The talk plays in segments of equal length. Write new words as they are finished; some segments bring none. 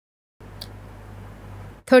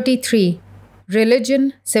33.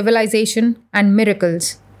 Religion, Civilization, and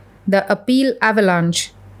Miracles. The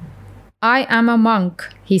Appeal-Avalanche. I am a monk,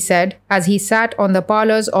 he said, as he sat on the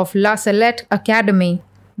parlors of La Salette Academy,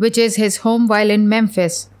 which is his home while in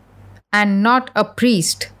Memphis, and not a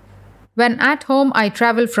priest. When at home, I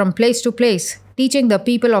travel from place to place, teaching the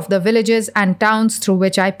people of the villages and towns through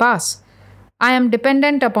which I pass. I am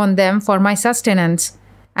dependent upon them for my sustenance,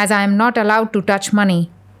 as I am not allowed to touch money.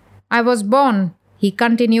 I was born, he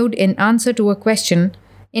continued in answer to a question,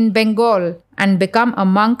 in Bengal and become a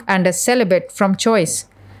monk and a celibate from choice.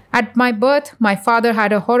 At my birth, my father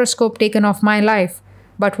had a horoscope taken of my life,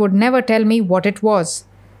 but would never tell me what it was.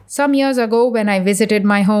 Some years ago, when I visited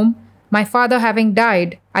my home, my father having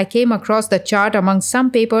died, I came across the chart among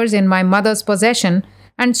some papers in my mother's possession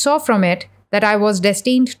and saw from it that I was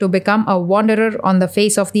destined to become a wanderer on the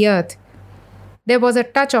face of the earth. There was a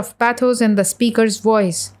touch of pathos in the speaker's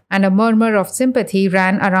voice, and a murmur of sympathy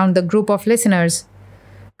ran around the group of listeners.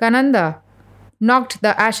 Kananda knocked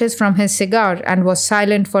the ashes from his cigar and was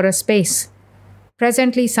silent for a space.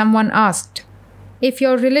 Presently someone asked, "If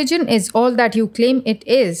your religion is all that you claim it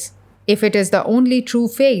is, if it is the only true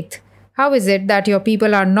faith, how is it that your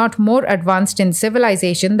people are not more advanced in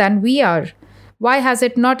civilization than we are? Why has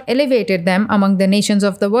it not elevated them among the nations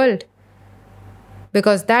of the world?"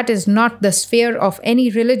 "Because that is not the sphere of any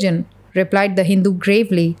religion," replied the Hindu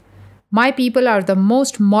gravely. "My people are the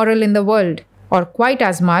most moral in the world, or quite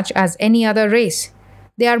as much as any other race.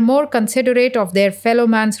 They are more considerate of their fellow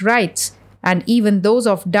man's rights, and even those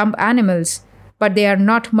of dumb animals, but they are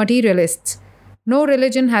not materialists. No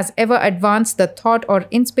religion has ever advanced the thought or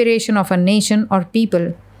inspiration of a nation or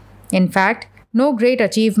people. In fact, no great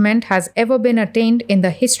achievement has ever been attained in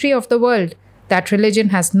the history of the world that religion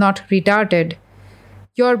has not retarded.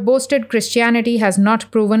 Your boasted Christianity has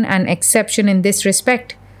not proven an exception in this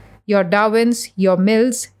respect. Your Darwins, your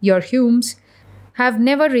Mills, your Humes have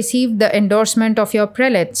never received the endorsement of your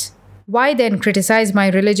prelates. Why then criticize my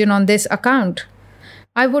religion on this account?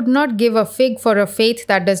 I would not give a fig for a faith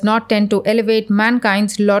that does not tend to elevate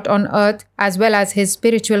mankind's lot on earth as well as his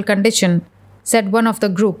spiritual condition," said one of the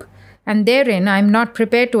group, "and therein I am not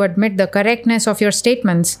prepared to admit the correctness of your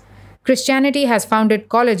statements. Christianity has founded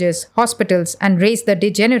colleges, hospitals, and raised the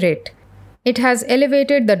degenerate. It has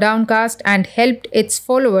elevated the downcast and helped its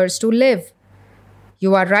followers to live."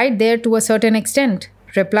 "You are right there to a certain extent,"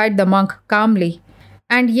 replied the monk calmly.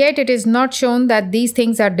 "And yet it is not shown that these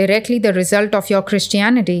things are directly the result of your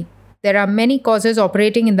Christianity. There are many causes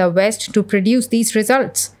operating in the West to produce these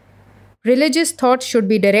results. Religious thought should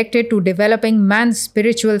be directed to developing man's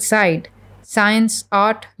spiritual side. Science,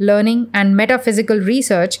 art, learning, and metaphysical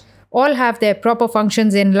research all have their proper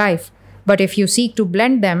functions in life, but if you seek to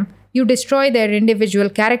blend them, you destroy their individual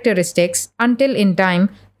characteristics until in time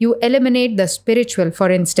you eliminate the spiritual, for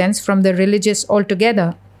instance, from the religious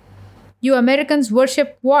altogether. You Americans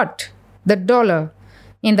worship what? The dollar.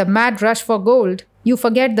 In the mad rush for gold, you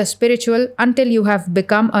forget the spiritual until you have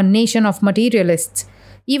become a nation of materialists.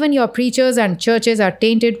 Even your preachers and churches are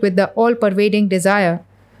tainted with the all-pervading desire.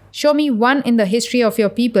 Show me one in the history of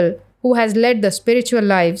your people who has led the spiritual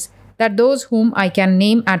lives that those whom I can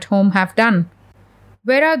name at home have done.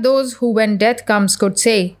 Where are those who, when death comes, could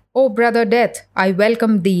say, 'O brother death, I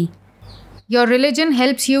welcome thee'? Your religion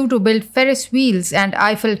helps you to build Ferris wheels and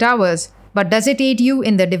Eiffel towers, but does it aid you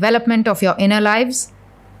in the development of your inner lives?"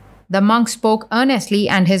 The monk spoke earnestly,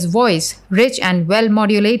 and his voice, rich and well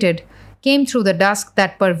modulated, came through the dusk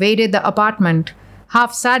that pervaded the apartment,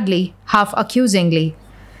 half sadly, half accusingly.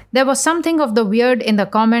 There was something of the weird in the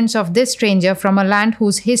comments of this stranger from a land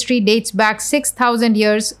whose history dates back 6,000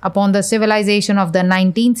 years upon the civilization of the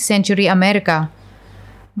 19th century America.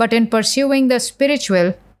 "But in pursuing the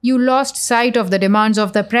spiritual, you lost sight of the demands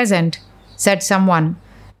of the present," said someone.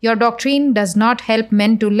 "Your doctrine does not help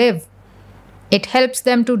men to live. It helps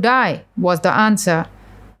them to die," was the answer.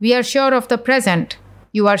 "We are sure of the present.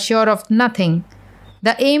 You are sure of nothing.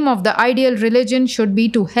 The aim of the ideal religion should be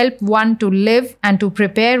to help one to live and to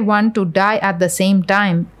prepare one to die at the same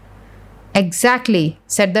time." "Exactly,"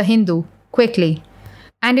 said the Hindu, quickly.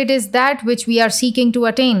 "And it is that which we are seeking to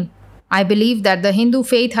attain. I believe that the Hindu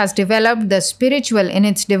faith has developed the spiritual in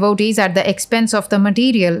its devotees at the expense of the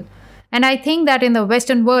material. And I think that in the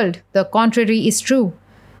Western world, the contrary is true.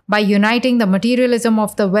 By uniting the materialism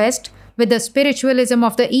of the West with the spiritualism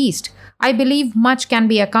of the East, I believe much can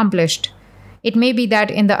be accomplished. It may be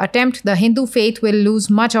that in the attempt, the Hindu faith will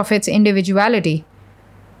lose much of its individuality.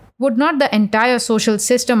 Would not the entire social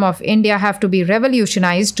system of India have to be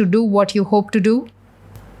revolutionized to do what you hope to do?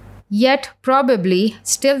 Yet, probably,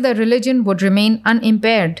 still the religion would remain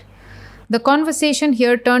unimpaired. The conversation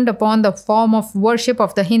here turned upon the form of worship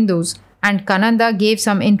of the Hindus, and Kananda gave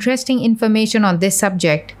some interesting information on this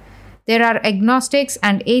subject. There are agnostics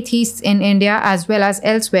and atheists in India as well as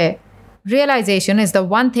elsewhere. Realization is the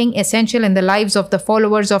one thing essential in the lives of the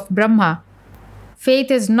followers of Brahma. Faith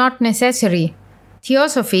is not necessary.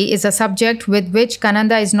 Theosophy is a subject with which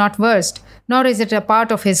Kananda is not versed, nor is it a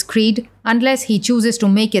part of his creed unless he chooses to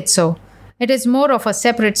make it so. It is more of a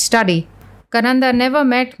separate study. Kananda never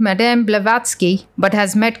met Madame Blavatsky, but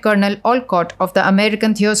has met Colonel Olcott of the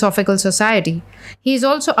American Theosophical Society. He is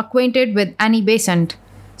also acquainted with Annie Besant.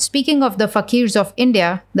 Speaking of the fakirs of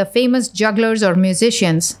India, the famous jugglers or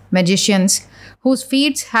magicians, whose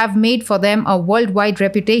feats have made for them a worldwide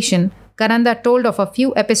reputation, Kananda told of a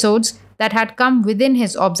few episodes that had come within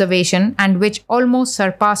his observation and which almost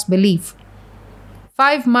surpassed belief.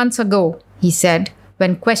 5 months ago, he said,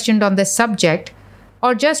 when questioned on this subject,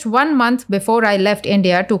 or just 1 month before I left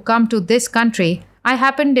India to come to this country, I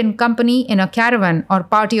happened in company in a caravan or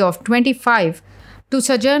party of 25 to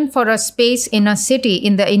sojourn for a space in a city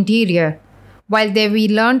in the interior. While there we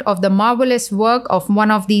learned of the marvelous work of one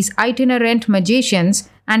of these itinerant magicians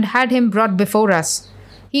and had him brought before us.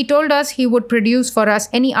 He told us he would produce for us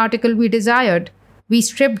any article we desired. We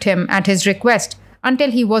stripped him at his request until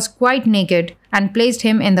he was quite naked and placed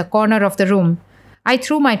him in the corner of the room. I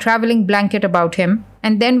threw my traveling blanket about him,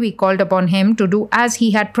 and then we called upon him to do as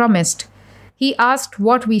he had promised. He asked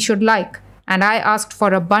what we should like, and I asked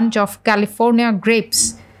for a bunch of California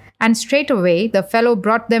grapes, and straightway the fellow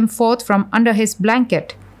brought them forth from under his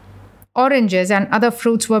blanket. Oranges and other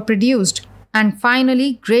fruits were produced, and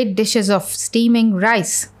finally great dishes of steaming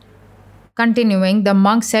rice. Continuing, the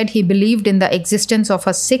monk said he believed in the existence of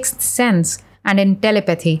a sixth sense and in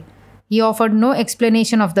telepathy. He offered no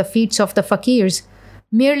explanation of the feats of the fakirs,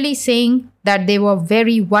 merely saying that they were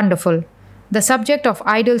very wonderful. The subject of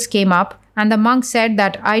idols came up, and the monk said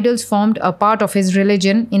that idols formed a part of his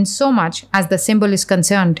religion in so much as the symbol is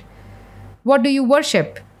concerned. "What do you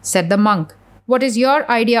worship?" said the monk. "What is your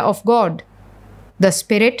idea of God?" "The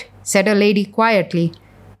spirit," said a lady quietly.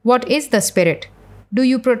 "What is the spirit? Do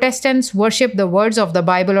you Protestants worship the words of the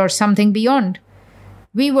Bible or something beyond?"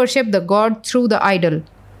 "We worship the God through the idol."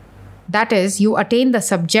 "That is, you attain the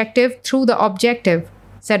subjective through the objective,"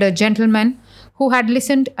 said a gentleman who had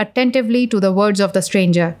listened attentively to the words of the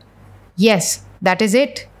stranger. "Yes, that is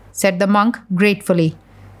it," said the monk gratefully.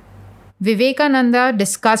 Vivekananda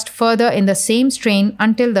discussed further in the same strain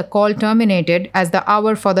until the call terminated as the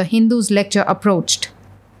hour for the Hindu's lecture approached.